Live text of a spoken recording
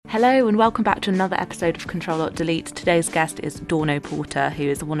Hello and welcome back to another episode of Control Alt Delete. Today's guest is Dawn O'Porter, who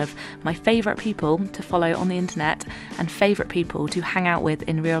is one of my favourite people to follow on the internet and favourite people to hang out with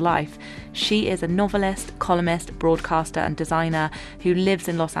in real life. She is a novelist, columnist, broadcaster and designer who lives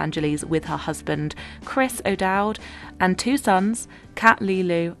in Los Angeles with her husband Chris O'Dowd and two sons, Cat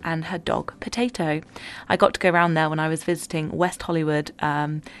Lulu and her dog Potato. I got to go around there when I was visiting West Hollywood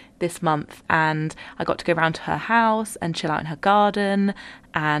this month, and I got to go round to her house and chill out in her garden,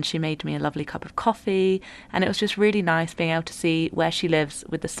 and she made me a lovely cup of coffee, and it was just really nice being able to see where she lives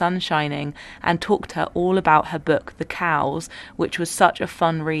with the sun shining and talk to her all about her book The Cows, which was such a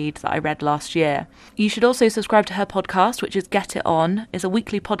fun read that I read last year. You should also subscribe to her podcast, which is Get It On. It's a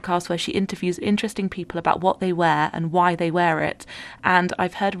weekly podcast where she interviews interesting people about what they wear and why they wear it, and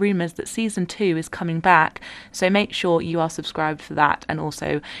I've heard rumours that season 2 is coming back, so make sure you are subscribed for that, and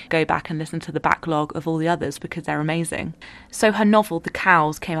also go back and listen to the backlog of all the others because they're amazing. So her novel The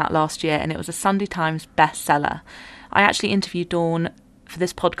Cows came out last year and it was a Sunday Times bestseller. I actually interviewed Dawn for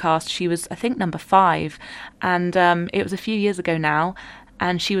this podcast. She was, I think, number 5, and it was a few years ago now,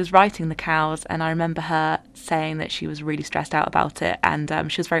 and she was writing The Cows, and I remember her saying that she was really stressed out about it,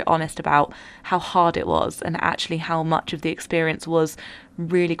 and she was very honest about how hard it was and actually how much of the experience was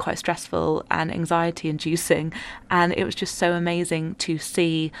really quite stressful and anxiety inducing, and it was just so amazing to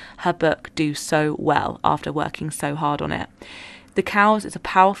see her book do so well after working so hard on it. The Cows is a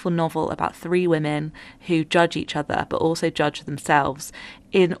powerful novel about 3 women who judge each other but also judge themselves.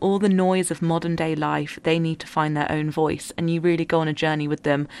 In all the noise of modern day life, they need to find their own voice, and you really go on a journey with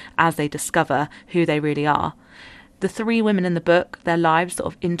them as they discover who they really are. The 3 women in the book, their lives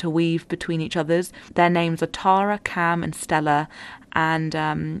sort of interweave between each other's. Their names are Tara, Cam and Stella, and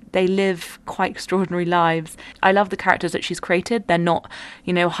they live quite extraordinary lives. I love the characters that she's created. They're not,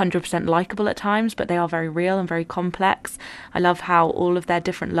 100% likeable at times, but they are very real and very complex. I love how all of their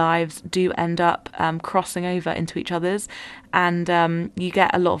different lives do end up crossing over into each other's, and you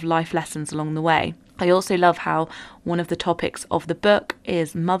get a lot of life lessons along the way. I also love how one of the topics of the book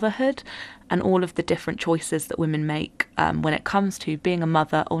is motherhood and all of the different choices that women make when it comes to being a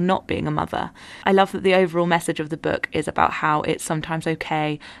mother or not being a mother. I love that the overall message of the book is about how it's sometimes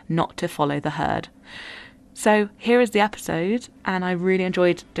okay not to follow the herd. So here is the episode, and I really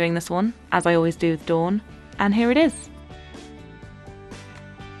enjoyed doing this one, as I always do with Dawn, and here it is.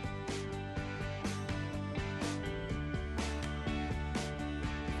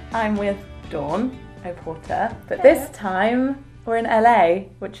 I'm with Dawn O'Porter, but this time we're in LA,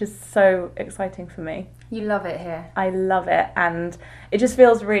 which is so exciting for me. You love it here. I love it, and it just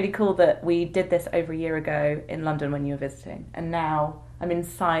feels really cool that we did this over a year ago in London when you were visiting, and now I'm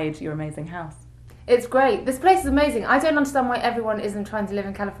inside your amazing house. It's great. This place is amazing. I don't understand why everyone isn't trying to live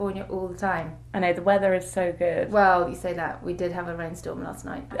in California all the time. I know, the weather is so good. Well, you say that. We did have a rainstorm last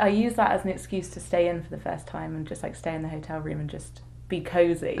night. I use that as an excuse to stay in for the first time and just stay in the hotel room and just be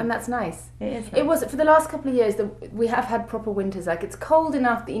cozy. And that's nice. It is nice. It was, for the last couple of years, that we have had proper winters. It's cold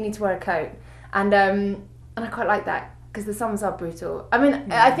enough that you need to wear a coat. And I quite like that, because the summers are brutal. I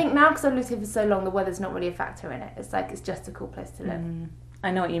mean, I think now, because I've lived here for so long, the weather's not really a factor in it. It's just a cool place to live. I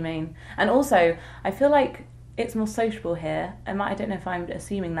know what you mean. And also, I feel like it's more sociable here. I don't know if I'm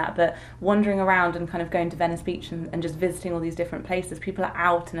assuming that, but wandering around and kind of going to Venice Beach and just visiting all these different places, people are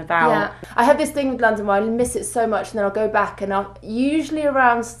out and about. Yeah, I have this thing with London where I miss it so much, and then I'll go back, and I'll usually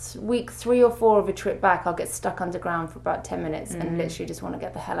around week 3 or 4 of a trip back, I'll get stuck underground for about 10 minutes and literally just want to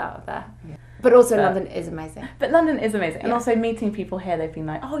get the hell out of there. Yeah. But also London is amazing. But London is amazing. Yeah. And also meeting people here, they've been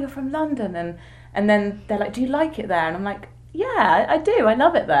like, oh, you're from London, and then they're like, do you like it there? And I'm like, yeah, I do. I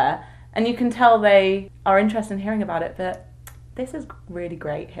love it there. And you can tell they are interested in hearing about it, but this is really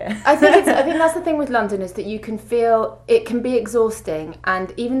great here. I think that's the thing with London, is that you can feel it can be exhausting,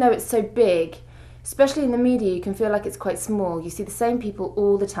 and even though it's so big, especially in the media, you can feel like it's quite small. You see the same people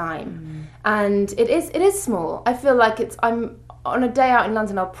all the time, and it is small. I feel like I'm on a day out in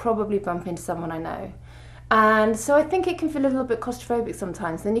London, I'll probably bump into someone I know. And so I think it can feel a little bit claustrophobic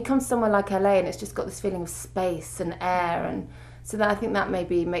sometimes. Then you come to somewhere like LA and it's just got this feeling of space and air, and so that I think that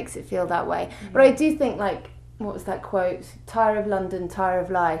maybe makes it feel that way. But I do think, what was that quote? Tire of London, tire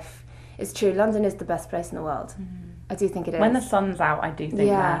of life. It's true, London is the best place in the world. I do think it is. When the sun's out, I do think that.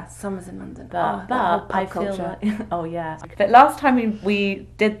 Yeah, summer's in London. But I feel like, oh yeah. But last time we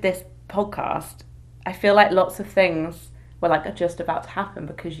did this podcast, I feel like lots of things were just about to happen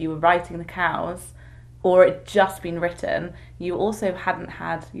because you were writing The Cows, or it just been written. You also hadn't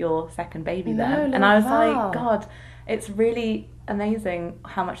had your second baby then. And I was like, God, it's really amazing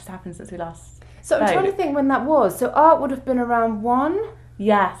how much has happened since we last So I'm trying to think when that was. So Art would have been around 1?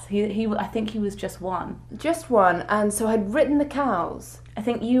 Yes, he. I think he was just one. Just one, and so I'd written the cows. I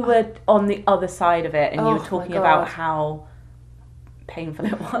think you were on the other side of it, and you were talking about how painful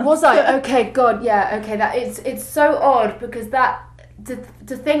it was. Was I? Okay, God, yeah, okay. That it's so odd because that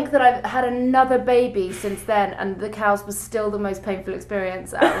to think that I've had another baby since then, and the cows was still the most painful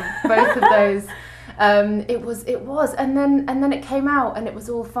experience out of both of those. It was, and then it came out, and it was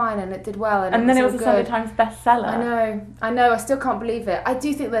all fine, and it did well, and then it was a a Sunday Times bestseller. I know. I still can't believe it. I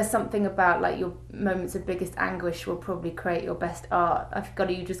do think there's something about like your moments of biggest anguish will probably create your best art.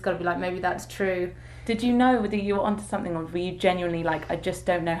 You just got to be like, maybe that's true. Did you know whether you were onto something, or were you genuinely like, I just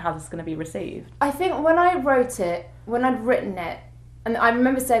don't know how this is going to be received? I think when I wrote it, when I'd written it, and I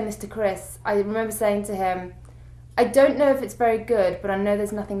remember saying this to Chris, I remember saying to him, I don't know if it's very good, but I know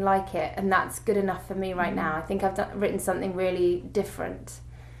there's nothing like it, and that's good enough for me right now. I think I've written something really different.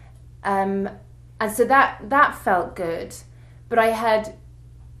 And so that felt good, but I had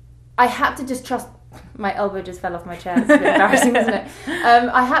to just trust. My elbow just fell off my chair. It's a bit embarrassing, isn't it?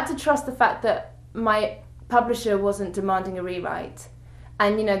 I had to trust the fact that my publisher wasn't demanding a rewrite,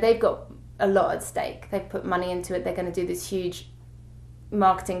 and they've got a lot at stake. They've put money into it. They're going to do this huge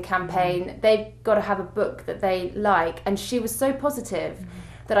marketing campaign. They've got to have a book that they like, and she was so positive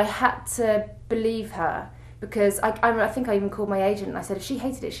that I had to believe her, because I think I even called my agent and I said if she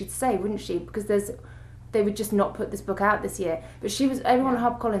hated it she'd say, wouldn't she, because they would just not put this book out this year. But everyone at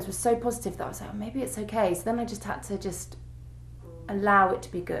HarperCollins was so positive that I was like, oh, maybe it's okay. So then I just had to just allow it to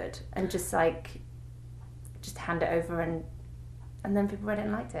be good and just hand it over, and then people read it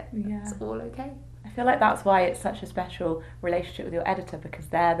and liked it. It's all okay. I feel like that's why it's such a special relationship with your editor, because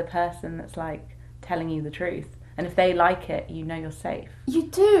they're the person that's like telling you the truth, and if they like it, you're safe. You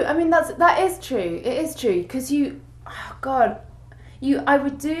do. I mean, that is true. It is true, because you hand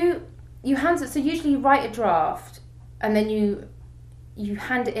it. So usually you write a draft, and then you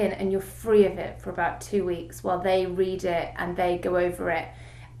hand it in, and you're free of it for about 2 weeks while they read it and they go over it.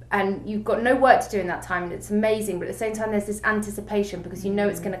 And you've got no work to do in that time, and it's amazing. But at the same time, there's this anticipation because you know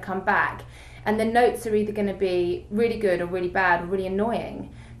it's going to come back. And the notes are either going to be really good or really bad or really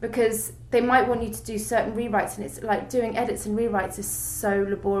annoying, because they might want you to do certain rewrites, and it's like doing edits and rewrites is so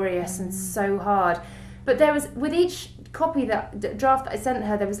laborious and so hard. But there was, with each copy, the draft that I sent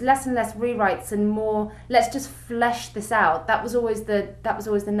her, there was less and less rewrites and more, let's just flesh this out. That was always the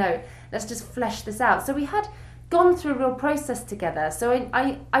note. Let's just flesh this out. So we had gone through a real process together. So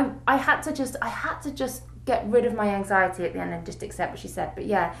I had to just get rid of my anxiety at the end and just accept what she said. But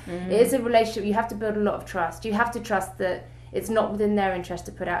yeah, it is a relationship. You have to build a lot of trust. You have to trust that it's not within their interest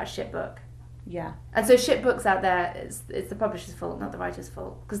to put out a shit book. Yeah. And so shit books out there, it's the publisher's fault, not the writer's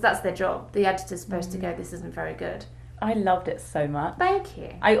fault, because that's their job. The editor's supposed to go, this isn't very good. I loved it so much. Thank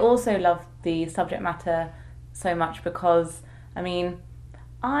you. I also love the subject matter so much because, I mean,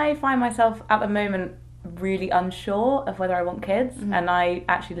 I find myself at the moment really unsure of whether I want kids, and I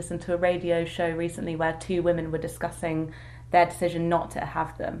actually listened to a radio show recently where 2 women were discussing their decision not to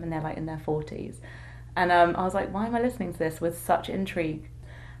have them, and they're like in their 40s, and I was like, why am I listening to this with such intrigue?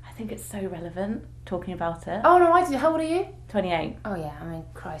 I think it's so relevant talking about it. Oh no, I do. How old are you? 28. Oh yeah, I mean,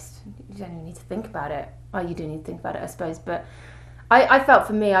 Christ, you don't even need to think about it. Well, you do need to think about it, I suppose, but I felt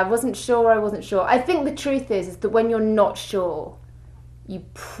for me, I wasn't sure. I think the truth is that when you're not sure, you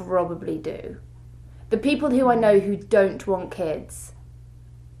probably do. The people who I know who don't want kids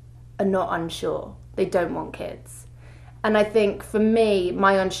are not unsure. They don't want kids. And I think for me,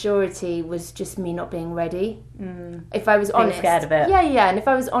 my unsurety was just me not being ready. If I was honest. Scared of it. Yeah. And if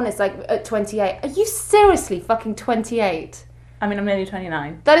I was honest, like at 28, are you seriously fucking 28? I mean, I'm nearly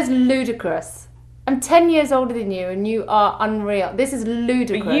 29. That is ludicrous. I'm 10 years older than you and you are unreal. This is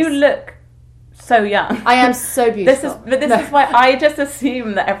ludicrous. But you look so young. I am so beautiful. This is why I just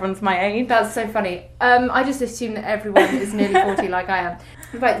assume that everyone's my age. That's so funny. I just assume that everyone is nearly 40 like I am.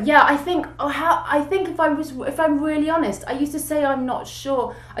 But yeah, I think if I'm really honest, I used to say I'm not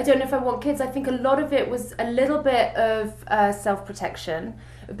sure. I don't know if I want kids. I think a lot of it was a little bit of self-protection,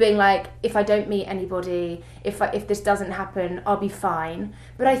 being like, if I don't meet anybody, if this doesn't happen, I'll be fine.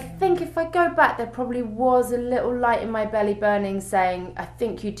 But I think if I go back, there probably was a little light in my belly burning saying, I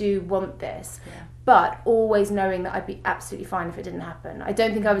think you do want this. Yeah. But always knowing that I'd be absolutely fine if it didn't happen. I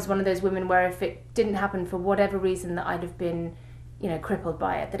don't think I was one of those women where if it didn't happen for whatever reason that I'd have been, crippled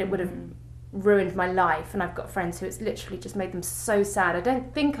by it, that it would have ruined my life. And I've got friends who it's literally just made them so sad. I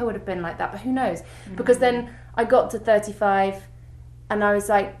don't think I would have been like that, but who knows? Because then I got to 35 and I was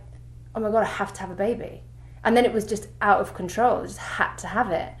like, oh my God, I have to have a baby. And then it was just out of control. I just had to have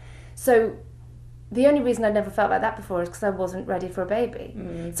it. So the only reason I'd never felt like that before is because I wasn't ready for a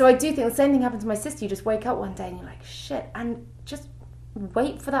baby. So I do think the same thing happened to my sister. You just wake up one day and you're like, shit. And just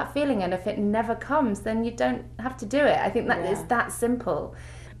wait for that feeling, and if it never comes, then you don't have to do it. I think that it's that simple.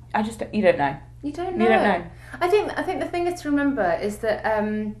 You don't know. You don't know. I think the thing is to remember is that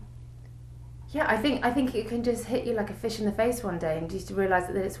I think it can just hit you like a fish in the face one day, and just to realise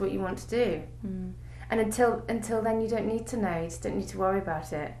that it's what you want to do. And until then, you don't need to know. You just don't need to worry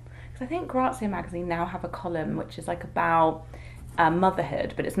about it. Because I think Grazia magazine now have a column which is like about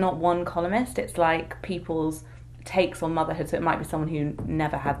motherhood, but it's not one columnist. It's like people's takes on motherhood. So it might be someone who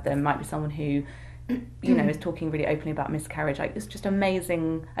never had them, might be someone who, you know, is talking really openly about miscarriage. Like, it's just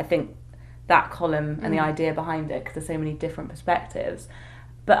amazing. I think that column and the idea behind it, because there's so many different perspectives.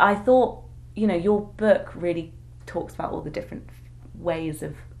 But I thought, you know, your book really talks about all the different ways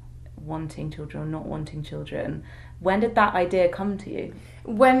of wanting children or not wanting children. When did that idea come to you?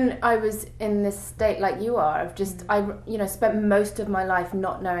 When I was in this state like you are, of just, I spent most of my life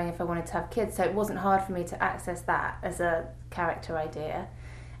not knowing if I wanted to have kids, so it wasn't hard for me to access that as a character idea,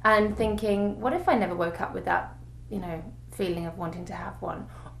 and thinking, what if I never woke up with that, you know, feeling of wanting to have one?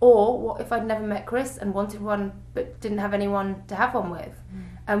 Or what if I'd never met Chris and wanted one but didn't have anyone to have one with?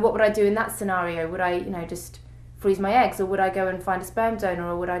 And what would I do in that scenario? Would I, you know, just freeze my eggs, or would I go and find a sperm donor,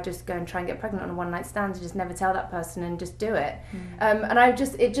 or would I just go and try and get pregnant on a one-night stand and just never tell that person and just do it? And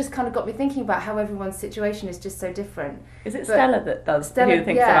it just kind of got me thinking about how everyone's situation is just so different. Is it Stella who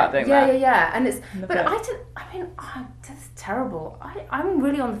thinks about doing that? Yeah. And it's, but that's terrible. I'm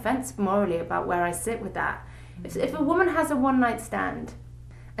really on the fence morally about where I sit with that. If a woman has a one-night stand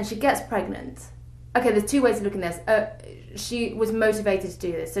and she gets pregnant, okay, there's two ways of looking at this. She was motivated to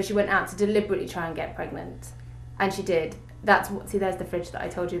do this, so she went out to deliberately try and get pregnant. And she did. There's the fridge that I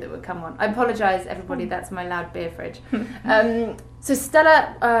told you that would come on. I apologise, everybody, that's my loud beer fridge. So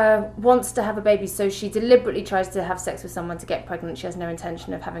Stella wants to have a baby, so she deliberately tries to have sex with someone to get pregnant. She has no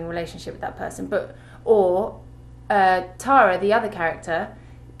intention of having a relationship with that person. Tara, the other character,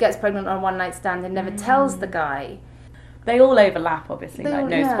 gets pregnant on a one-night stand and never tells the guy. They all overlap, obviously, no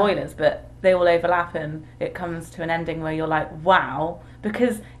spoilers, but they all overlap, and it comes to an ending where you're like, wow,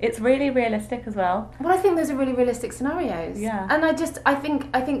 because it's really realistic as well. Well, I think those are really realistic scenarios. Yeah. And I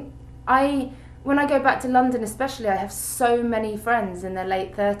think when I go back to London especially, I have so many friends in their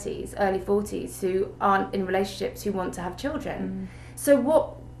late 30s, early 40s who aren't in relationships who want to have children. So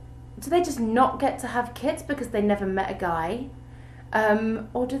what, do they just not get to have kids because they never met a guy?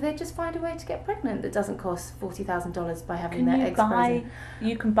 Or do they just find a way to get pregnant that doesn't cost $40,000 by having their eggs frozen?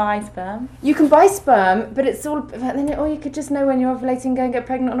 You can buy sperm. You can buy sperm, but it's all. Or you could just know when you're ovulating and go and get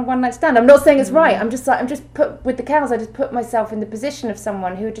pregnant on a one-night stand. I'm not saying it's right. I'm just put with the cows. I just put myself in the position of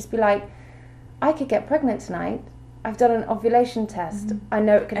someone who would just be like, I could get pregnant tonight. I've done an ovulation test. I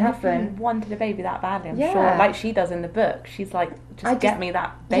know it can happen. If you wanted a baby that badly, I'm sure, like she does in the book, she's like, get me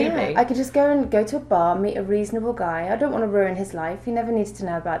that baby. Yeah, I could just go to a bar, meet a reasonable guy. I don't want to ruin his life. He never needs to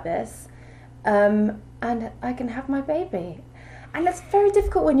know about this. And I can have my baby. And that's very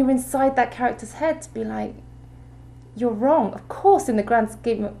difficult when you're inside that character's head to be like, you're wrong. Of course, in the grand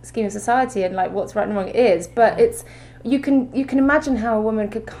scheme of society and like what's right and wrong it is, but it's you can imagine how a woman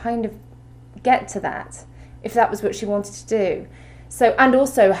could kind of get to that if that was what she wanted to do. So, and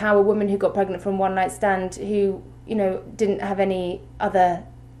also how a woman who got pregnant from one night stand, who, you know, didn't have any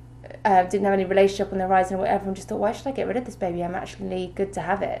relationship on the horizon or whatever, and just thought, why should I get rid of this baby? I'm actually good to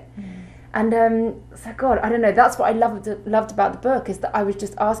have it. And so, God, I don't know, that's what I loved about the book, is that I was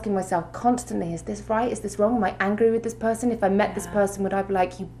just asking myself constantly, is this right? Is this wrong? Am I angry with this person? If I met this person, would I be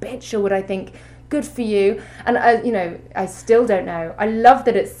like, you bitch, or would I think, good for you? And, I still don't know. I love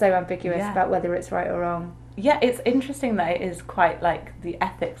that it's so ambiguous about whether it's right or wrong. Yeah, it's interesting that it is quite, like, the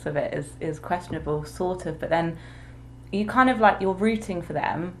ethics of it is questionable, sort of, but then you kind of, like, you're rooting for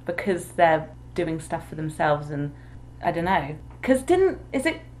them because they're doing stuff for themselves, and I don't know. Because is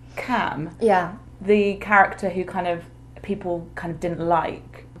it Cam? Yeah. The character who people didn't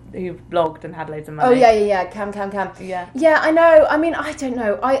like, who blogged and had loads of money. Oh, yeah, Cam. Yeah. Yeah, I know. I mean, I don't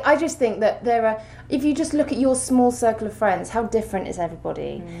know. I just think that there are, if you just look at your small circle of friends, how different is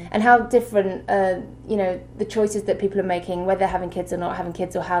everybody? And how different, the choices that people are making, whether they're having kids or not having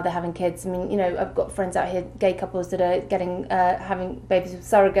kids, or how they're having kids. I mean, I've got friends out here, gay couples that are having babies with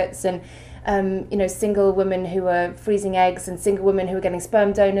surrogates, and single women who are freezing eggs, and single women who are getting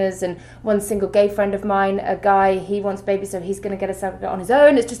sperm donors, and one single gay friend of mine, a guy, he wants babies, so he's going to get a surrogate on his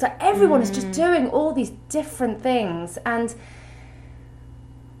own. It's just like everyone is just doing all these different things, and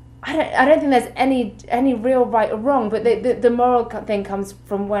I don't think there's any real right or wrong, but the moral thing comes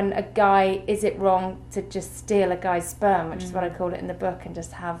from when a guy, is it wrong to just steal a guy's sperm, which is what I call it in the book, and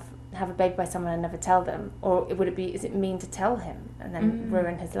just have have a baby by someone and never tell them, or is it mean to tell him and then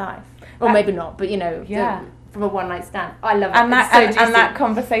ruin his life? Or maybe not, but from a one night stand. I love it. And that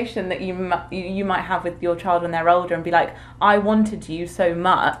conversation that you might have with your child when they're older and be like, I wanted you so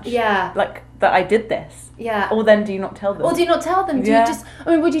much, like that I did this. Or then do you not tell them? Or do you not tell them? Do you just?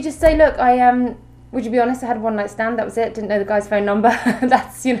 I mean, would you just say, look, would you be honest? I had a one night stand. That was it. Didn't know the guy's phone number.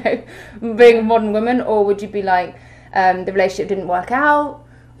 That's being a modern woman. Or would you be like, the relationship didn't work out.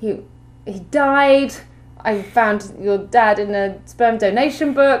 He died. I found your dad in a sperm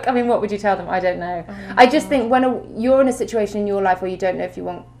donation book. I mean, what would you tell them? I don't know. I just think when you're in a situation in your life where you don't know if you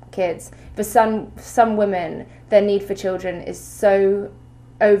want kids, for some women, their need for children is so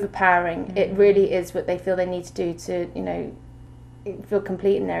overpowering. It really is what they feel they need to do to, feel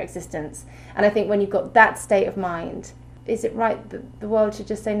complete in their existence. And I think when you've got that state of mind, is it right that the world should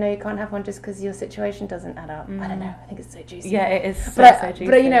just say, no, you can't have one just because your situation doesn't add up? I don't know. I think it's so juicy. Yeah, it is so juicy.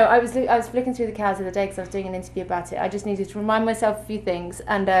 But, I was flicking through the cows the other day because I was doing an interview about it. I just needed to remind myself a few things.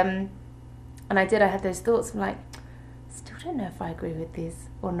 And I did. I had those thoughts. I'm like, still don't know if I agree with these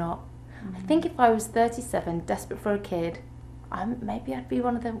or not. I think if I was 37, desperate for a kid, maybe I'd be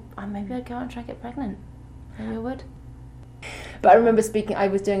one of them. Maybe I'd go out and try to get pregnant. Maybe I would. But I remember I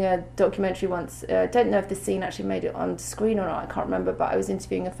was doing a documentary once. I don't know if the scene actually made it on screen or not, I can't remember, but I was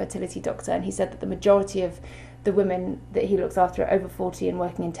interviewing a fertility doctor, and he said that the majority of the women that he looks after are over 40 and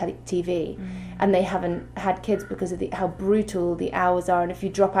working in TV, and they haven't had kids because of how brutal the hours are, and if you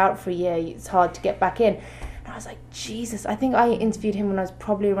drop out for a year, it's hard to get back in. And I was like, Jesus. I think I interviewed him when I was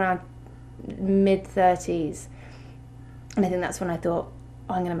probably around mid-30s, and I think that's when I thought,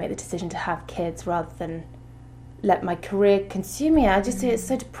 I'm going to make the decision to have kids rather than let my career consume me. I just say it's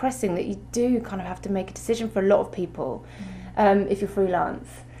so depressing that you do kind of have to make a decision for a lot of people if you're freelance.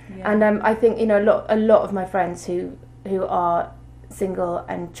 And I think a lot of my friends who are single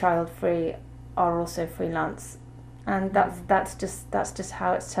and child free are also freelance, and that's just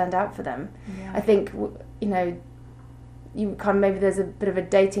how it's turned out for them. I think you kind of, maybe there's a bit of a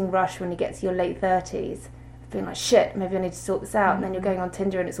dating rush when you get to your late 30s, feeling like, shit, maybe I need to sort this out, and then you're going on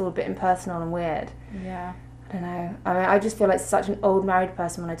Tinder and it's all a bit impersonal and weird. I don't know. I mean, I just feel like such an old married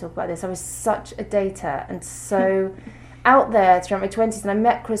person when I talk about this. I was such a dater and so out there throughout my 20s, and I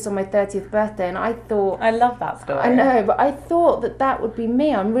met Chris on my 30th birthday, and I thought... I love that story. I know, but I thought that would be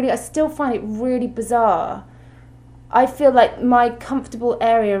me. I still find it really bizarre. I feel like my comfortable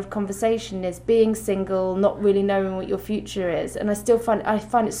area of conversation is being single, not really knowing what your future is, and I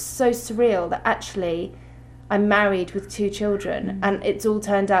find it so surreal that actually I'm married with 2 children, and it's all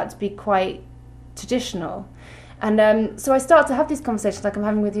turned out to be quite traditional. And so I start to have these conversations like I'm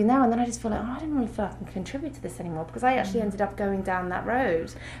having with you now, and then I just feel like, I don't really feel like I can contribute to this anymore, because I actually ended up going down that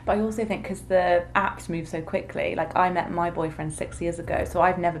road. But I also think because the apps move so quickly, like I met my boyfriend 6 years ago, so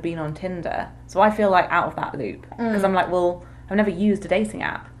I've never been on Tinder, so I feel like out of that loop, because I'm like, well, I've never used a dating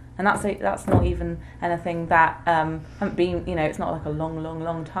app, and that's not even anything that haven't been, it's not like a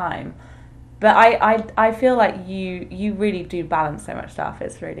long time. But I feel like you really do balance so much stuff.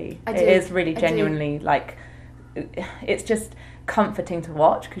 It is really genuinely like, it's just comforting to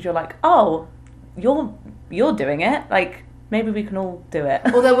watch, because you're like, oh, you're doing it, like maybe we can all do it.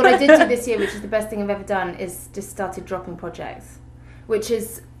 Although what I did do this year, which is the best thing I've ever done, is just started dropping projects, which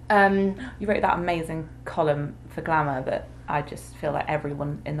is you wrote that amazing column for Glamour that I just feel like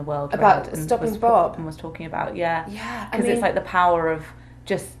everyone in the world about read and stopping Bob and was talking about. Yeah, because it's like the power of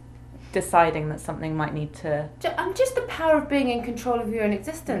just deciding that something might need to... just the power of being in control of your own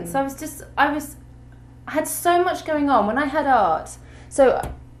existence. I had so much going on when I had art. So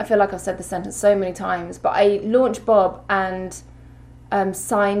I feel like I've said this sentence so many times, but I launched Bob and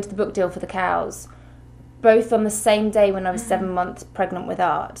signed the book deal for The Cows, both on the same day when I was 7 months pregnant with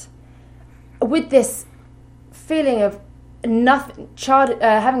Art, with this feeling of nothing.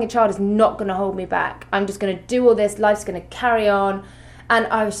 Having a child is not going to hold me back. I'm just going to do all this. Life's going to carry on. And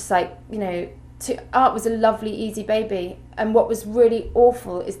I was just like, Art was a lovely, easy baby. And what was really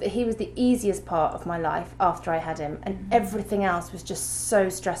awful is that he was the easiest part of my life after I had him. And everything else was just so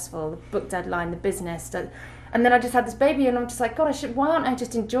stressful. The book deadline, the business. And then I just had this baby, and I'm just like, God, why aren't I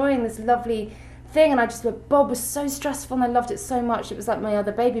just enjoying this lovely thing? And Bob was so stressful, and I loved it so much. It was like my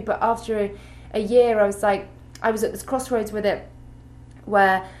other baby. But after a year, I was at this crossroads with it,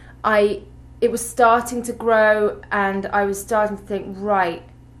 where it was starting to grow, and I was starting to think, right,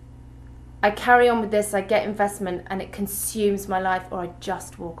 I carry on with this, I get investment, and it consumes my life, or I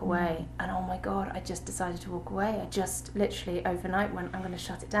just walk away. And oh my God, I just decided to walk away. I just literally overnight went, I'm going to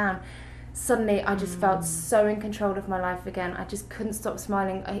shut it down. Suddenly, I just felt so in control of my life again. I just couldn't stop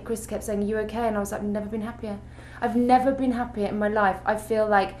smiling. Chris kept saying, "Are you okay?" And I was like, I've never been happier. I've never been happier in my life. I feel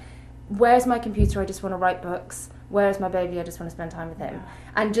like where's my computer? I just want to write books. Where's my baby? I just want to spend time with him.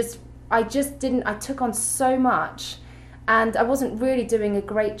 And I took on so much, and I wasn't really doing a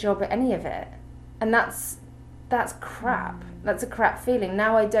great job at any of it. And that's crap. That's a crap feeling.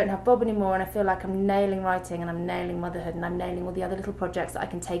 Now I don't have Bob anymore, and I feel like I'm nailing writing, and I'm nailing motherhood, and I'm nailing all the other little projects that I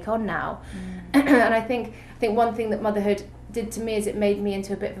can take on now. And I think one thing that motherhood did to me is it made me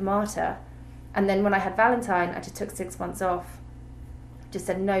into a bit of a martyr. And then when I had Valentine, I just took 6 months off, just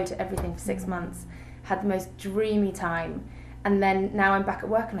said no to everything for 6 months, had the most dreamy time. And then now I'm back at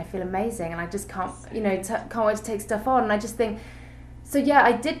work and I feel amazing, and I just can't wait to take stuff on. And I just think, so yeah,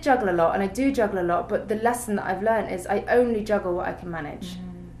 I did juggle a lot, and I do juggle a lot, but the lesson that I've learned is I only juggle what I can manage.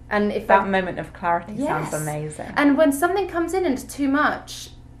 And if that moment of clarity sounds amazing. And when something comes in and it's too much,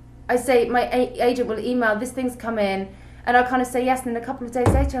 I say, my agent will email, this thing's come in, and I'll kind of say yes, and then a couple of days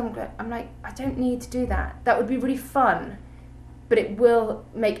later I'm like, I don't need to do that. That would be really fun, but it will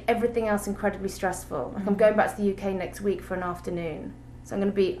make everything else incredibly stressful. Like I'm going back to the UK next week for an afternoon. So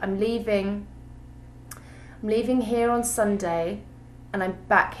I'm leaving here on Sunday, and I'm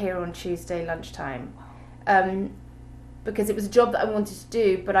back here on Tuesday lunchtime. Because it was a job that I wanted to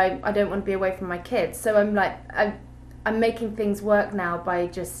do, but I don't want to be away from my kids. So I'm making things work now by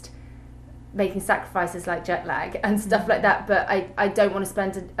just making sacrifices like jet lag and stuff like that. But I don't want to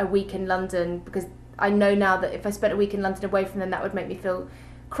spend a week in London, because I know now that if I spent a week in London away from them, that would make me feel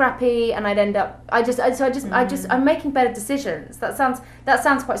crappy, and I'd end up. I'm making better decisions. That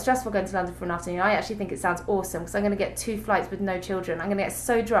sounds quite stressful, going to London for an afternoon. I actually think it sounds awesome, because I'm going to get 2 flights with no children. I'm going to get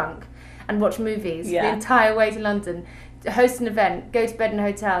so drunk and watch movies the entire way to London, host an event, go to bed in a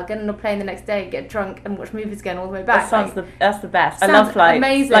hotel, get on a plane the next day, get drunk and watch movies again all the way back. That's the best. I love flights.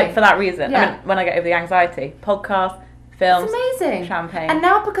 Amazing. Like, for that reason. I mean, when I get over the anxiety, podcast, films, it's amazing. Champagne. And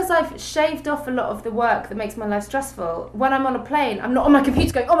now, because I've shaved off a lot of the work that makes my life stressful, when I'm on a plane, I'm not on my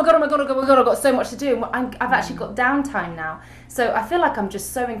computer going, oh my god, I've got so much to do. I've actually got downtime now. So I feel like I'm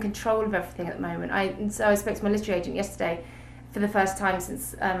just so in control of everything at the moment. So I spoke to my literary agent yesterday for the first time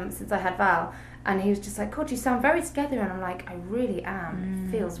since I had Val, and he was just like, God, you sound very together. And I'm like, I really am.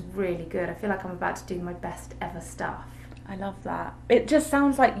 It feels really good. I feel like I'm about to do my best ever stuff. I love that. It just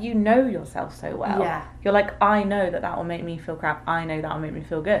sounds like you know yourself so well. Yeah. You're like, I know that will make me feel crap. I know that will make me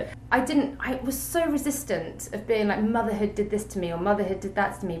feel good. I was so resistant of being like, motherhood did this to me or motherhood did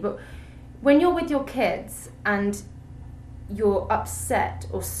that to me. But when you're with your kids and you're upset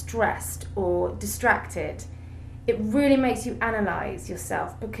or stressed or distracted, it really makes you analyse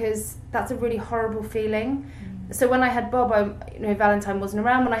yourself, because that's a really horrible feeling. So when I had Bob, Valentine wasn't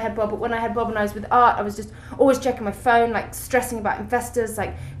around when I had Bob, but when I had Bob and I was with Art, I was just always checking my phone, like stressing about investors,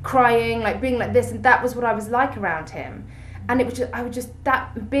 like crying, like being like this, and that was what I was like around him. And it was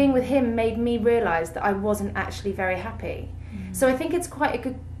that being with him made me realise that I wasn't actually very happy. So I think it's quite a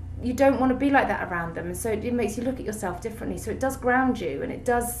good, you don't want to be like that around them, and so it makes you look at yourself differently. So it does ground you, and it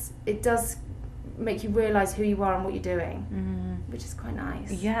does make you realise who you are and what you're doing, which is quite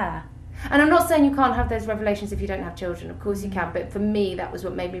nice. Yeah. And I'm not saying you can't have those revelations if you don't have children. Of course you can, but for me that was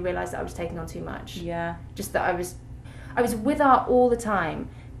what made me realise that I was taking on too much. Yeah. Just that I was with Art all the time,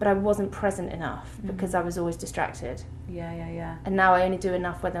 but I wasn't present enough because I was always distracted. Yeah. And now I only do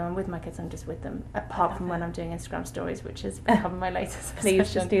enough whether I'm with my kids, I'm just with them, apart from when I'm doing Instagram stories, which has become my latest Please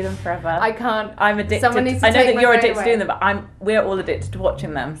obsession. just do them forever. I can't. I'm addicted. Someone needs to I know take that you're my addicted phone to doing them, but we're all addicted to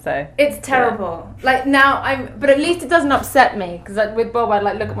watching them, so. It's terrible. Yeah. Like now but at least it doesn't upset me, because with Bob I'd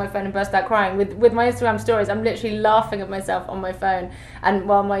like look at my phone and burst out crying. With my Instagram stories, I'm literally laughing at myself on my phone, and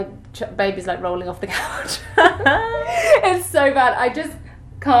while my baby's like rolling off the couch. It's so bad. I just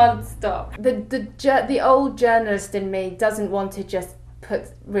can't stop. The old journalist in me doesn't want to just put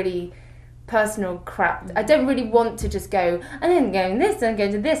really personal crap. I don't really want to just go, and then going this and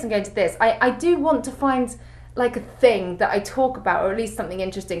going to this and going to this. I do want to find like a thing that I talk about, or at least something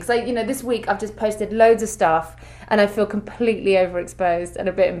interesting. Because this week I've just posted loads of stuff and I feel completely overexposed and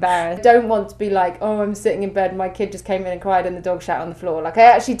a bit embarrassed. I don't want to be like, oh, I'm sitting in bed and my kid just came in and cried and the dog shat on the floor. Like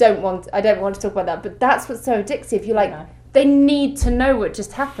I don't want to talk about that. But that's what's so addictive. You're like, they need to know what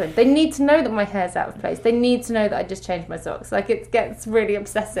just happened. They need to know that my hair's out of place. They need to know that I just changed my socks. Like, it gets really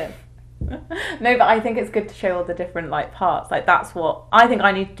obsessive. No, but I think it's good to show all the different like parts. Like, that's what I think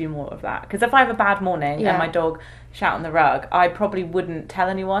I need to do more of that. Because if I have a bad morning and my dog shat on the rug, I probably wouldn't tell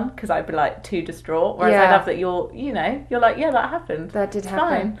anyone, because I'd be like too distraught. Whereas I love that you're like, yeah, that happened. That did it's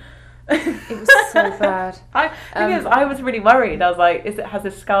happen. Fine. It was so bad. I was really worried. I was like, has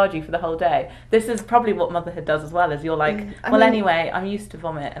this scarred you for the whole day? This is probably what motherhood does as well, is you're like, anyway, I'm used to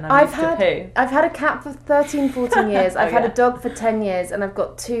vomit and I'm used to poo. I've had a cat for 13, 14 years. I've had a dog for 10 years, and I've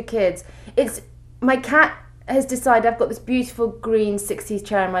got 2 kids. My cat has decided I've got this beautiful green 60s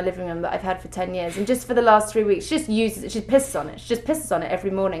chair in my living room that I've had for 10 years, and just for the last 3 weeks she just uses it. She pisses on it. She just pisses on it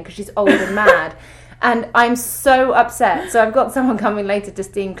every morning because she's old and mad. And I'm so upset. So I've got someone coming later to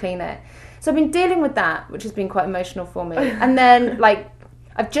steam clean it. So I've been dealing with that, which has been quite emotional for me. And then, like,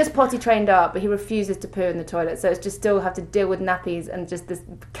 I've just potty trained up, but he refuses to poo in the toilet. So it's just still have to deal with nappies and just this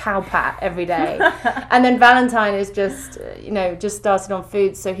cow pat every day. And then Valentine is just, just started on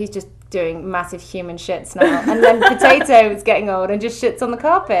food. So he's just doing massive human shits now. And then Potato is getting old and just shits on the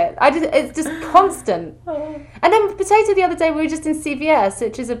carpet. It's just constant. And then Potato the other day, we were just in CVS,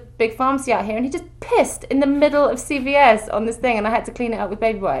 which is a big pharmacy out here, and he just pissed in the middle of CVS on this thing, and I had to clean it up with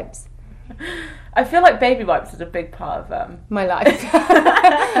baby wipes. I feel like baby wipes is a big part of my life.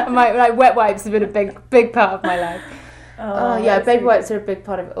 my wet wipes have been a big part of my life. Oh yeah, baby wipes are a big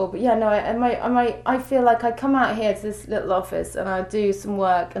part of it all. But yeah, no, I feel like I come out here to this little office and I do some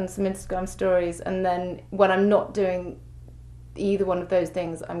work and some Instagram stories, and then when I'm not doing either one of those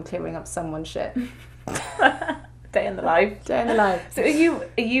things, I'm clearing up someone's shit. Day in the life. Day in the life. So are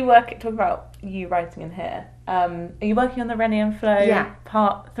you working? Talking about you writing in here. Are you working on the Rennie and Flo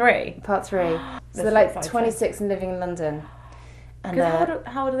part 3? Part 3. So they're like 26 and living in London. And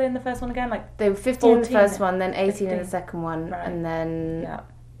how old are they in the first one again? Like they were 15 in the first one, then 18 in the second one, right. And then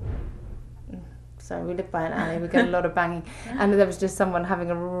sorry, we live by an alley. We get a lot of banging, and there was just someone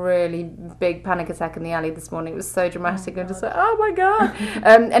having a really big panic attack in the alley this morning. It was so dramatic. I'm just like, oh my god.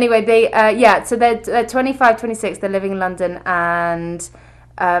 Anyway, they so they're 25, 26. They're living in London, and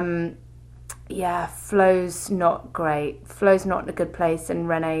Flo's not great. Flo's not in a good place, and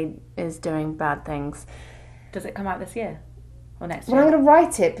Renee is doing bad things. Does it come out this year? Or next year? Well, I'm going to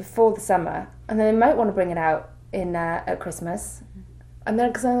write it before the summer, and then they might want to bring it out in at Christmas. And then,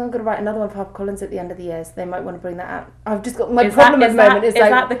 because I'm going to write another one for HarperCollins at the end of the year, so they might want to bring that out. I've just got my problem at the moment. Is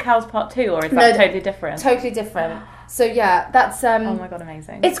that the Cows Part 2, or is that totally different? Totally different. So yeah, that's oh my god,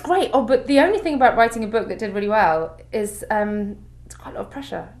 amazing! It's great. Oh, but the only thing about writing a book that did really well is it's quite a lot of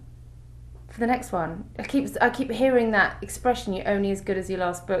pressure for the next one. I keep hearing that expression, you're only as good as your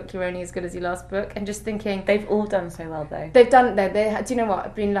last book, you're only as good as your last book, and just thinking... They've all done so well, though. Do you know what?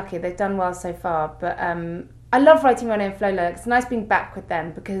 I've been lucky. They've done well so far, but I love writing Renee and Flo. It's nice being back with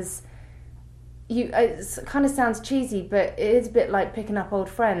them, because it kind of sounds cheesy, but it is a bit like picking up old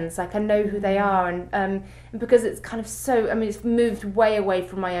friends. Like, I know who they are, and because it's kind of so... I mean, it's moved way away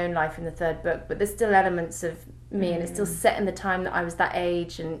from my own life in the third book, but there's still elements of me, and it's still set in the time that I was that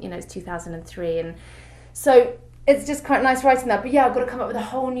age, and it's 2003, and so it's just quite nice writing that. But yeah, I've got to come up with a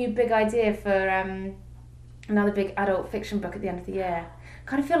whole new big idea for another big adult fiction book at the end of the year. I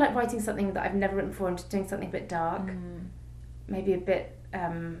kind of feel like writing something that I've never written before, and just doing something a bit dark, maybe a bit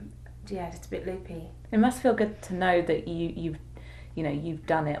just a bit loopy. It must feel good to know that you've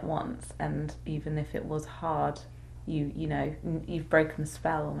done it once, and even if it was hard, you've broken the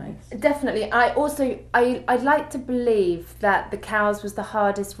spell almost. Definitely. I'd like to believe that The Cows was the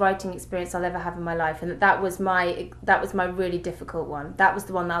hardest writing experience I'll ever have in my life, and that was my really difficult one. That was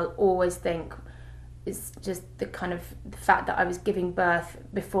the one that I'll always think is just the kind of the fact that I was giving birth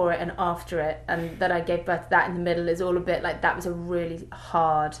before it and after it, and that I gave birth to that in the middle is all a bit like that was a really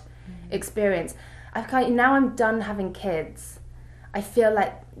hard experience. Now I'm done having kids. I feel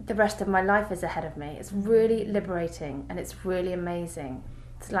like the rest of my life is ahead of me. It's really liberating, and it's really amazing.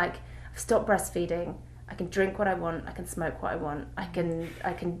 It's like I've stopped breastfeeding. I can drink what I want. I can smoke what I want. I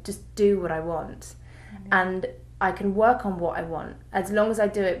can just do what I want, and I can work on what I want. As long as I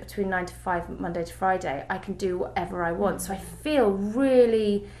do it between 9 to 5, Monday to Friday, I can do whatever I want. So I feel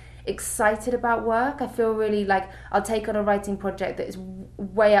really excited about work. I feel really like I'll take on a writing project that is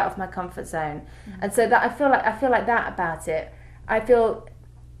way out of my comfort zone, and so that I feel like that about it. I feel,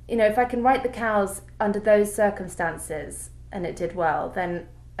 if I can write The Cows under those circumstances and it did well, then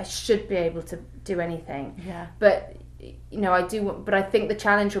I should be able to do anything. Yeah. But, I do, but I think the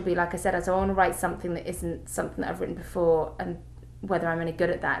challenge will be, like I said, I want to write something that isn't something that I've written before, and whether I'm any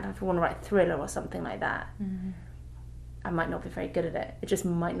good at that. And if I want to write a thriller or something like that, I might not be very good at it. It just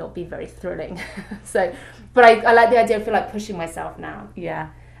might not be very thrilling. But I like the idea. I feel like pushing myself now.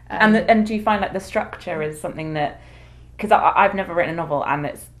 Yeah. And do you find like the structure is something that... Because I've never written a novel,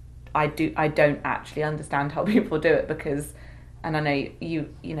 and I don't actually understand how people do it, because, and I know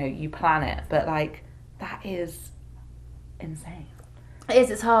you plan it, but like that is insane. It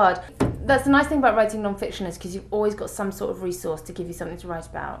is. It's hard. That's the nice thing about writing non-fiction, is because you've always got some sort of resource to give you something to write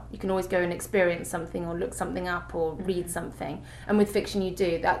about. You can always go and experience something, or look something up, or read something. And with fiction, you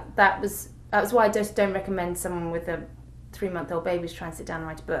do that. That's why I just don't recommend someone with a 3-month-old baby to try and sit down and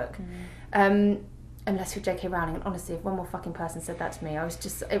write a book. unless you're J.K. Rowling. And honestly, if one more fucking person said that to me,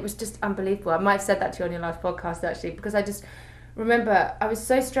 it was just unbelievable. I might have said that to you on your last podcast actually, because I just remember I was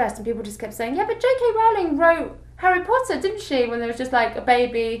so stressed and people just kept saying, yeah, but J.K. Rowling wrote Harry Potter, didn't she? When there was just like a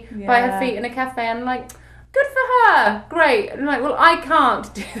baby by her feet in a cafe, and I'm like, good for her, great. And I'm like, well, I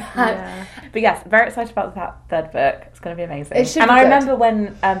can't do that. Yeah. But yes, very excited about that third book. It's going to be amazing. It should and be I good. remember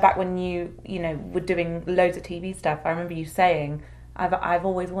when back when you know were doing loads of TV stuff, I remember you saying, I've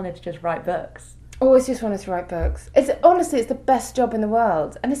always wanted to just write books. Always just wanted to write books. It's honestly the best job in the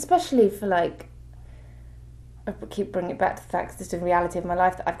world, and especially for like, I keep bringing it back to the fact that it's the reality of my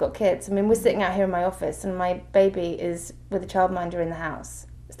life that I've got kids. I mean, we're sitting out here in my office and my baby is with a childminder in the house.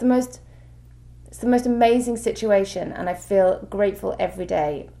 It's the most amazing situation, and I feel grateful every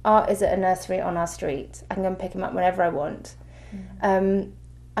day. Art is at a nursery on our street. I can go and pick him up whenever I want.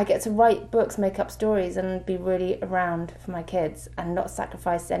 I get to write books, make up stories, and be really around for my kids and not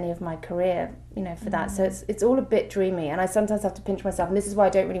sacrifice any of my career, you know, for that. So it's all a bit dreamy, and I sometimes have to pinch myself, and this is why I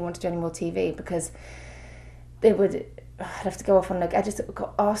don't really want to do any more TV, because I'd have to go off on like, I just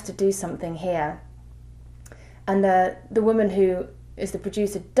got asked to do something here, and the woman who is the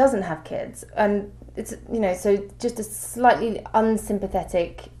producer doesn't have kids, and it's, you know, so just a slightly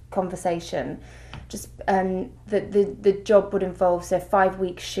unsympathetic conversation. Just the job would involve, so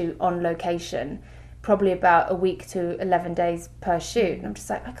 5-week shoot on location, probably about a week to 11 days per shoot, and I'm just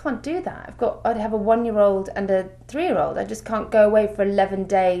like, I can't do that. I'd have a 1-year-old and a 3-year-old. I just can't go away for 11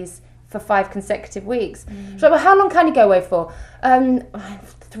 days for 5 consecutive weeks. So, well, how long can you go away for?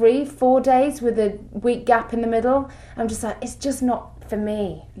 3-4 days with a week gap in the middle. I'm just like, it's just not for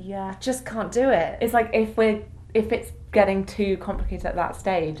me. Yeah, I just can't do it. it's like if it's getting too complicated at that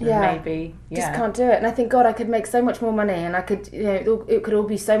stage, then maybe just can't do it. And I think, God, I could make so much more money, and I could, you know, it could all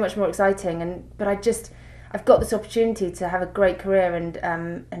be so much more exciting. But I've got this opportunity to have a great career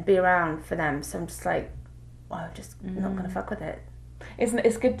and be around for them. So I'm just like, well, I'm just not going to fuck with it.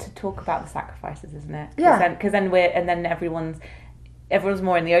 It's good to talk about the sacrifices, isn't it? Yeah. Because then everyone's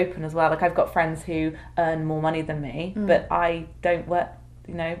more in the open as well. Like, I've got friends who earn more money than me, but I don't work,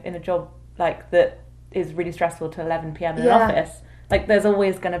 you know, in a job like that is really stressful till 11 p.m. in an office. Like, there's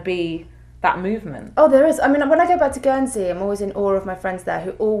always going to be that movement. Oh, there is. I mean, when I go back to Guernsey, I'm always in awe of my friends there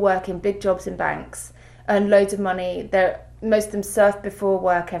who all work in big jobs in banks, earn loads of money. Most of them surf before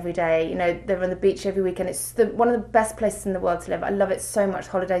work every day. You know, they're on the beach every weekend. It's one of the best places in the world to live. I love it so much.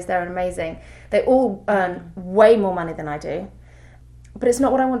 Holidays there are amazing. They all earn way more money than I do, but it's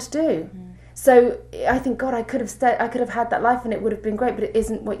not what I want to do. So I think, God, I could have had that life and it would have been great, but it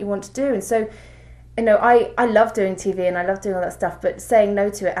isn't what you want to do. And so, you know, I love doing TV and I love doing all that stuff, but saying no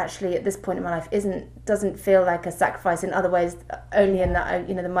to it actually at this point in my life doesn't feel like a sacrifice in other ways, only in that,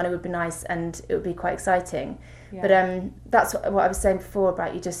 you know, the money would be nice and it would be quite exciting. Yeah. But that's what I was saying before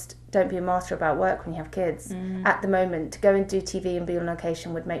about, you just don't be a martyr about work when you have kids. At the moment, to go and do TV and be on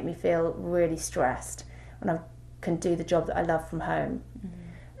location would make me feel really stressed when I can do the job that I love from home.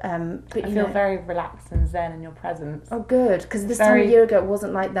 But I feel very relaxed and zen in your presence. Oh, good, because this time a year ago it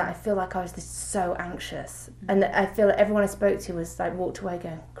wasn't like that. I feel like I was so anxious, and I feel like everyone I spoke to was like walked away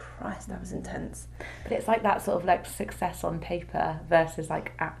going, Christ, that was intense. But it's like that sort of like success on paper versus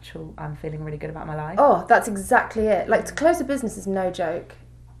like actual, I'm feeling really good about my life. Oh, that's exactly it. Like, to close a business is no joke,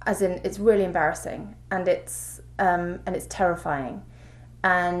 as in it's really embarrassing, and it's terrifying,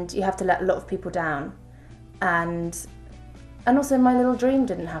 and you have to let a lot of people down, and also my little dream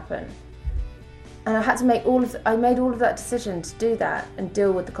didn't happen, and I had to make I made all of that decision to do that and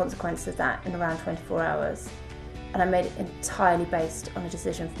deal with the consequences of that in around 24 hours, and I made it entirely based on a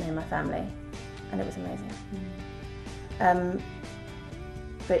decision for me and my family, and it was amazing.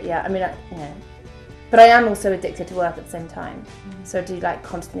 But yeah, I mean, but I am also addicted to work at the same time, so I do like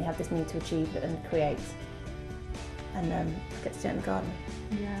constantly have this need to achieve and create, and get to do it in the garden.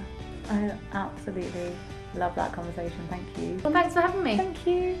 Yeah, I absolutely love that conversation. Thank you. Well, thanks for having me. Thank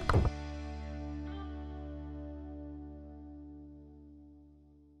you.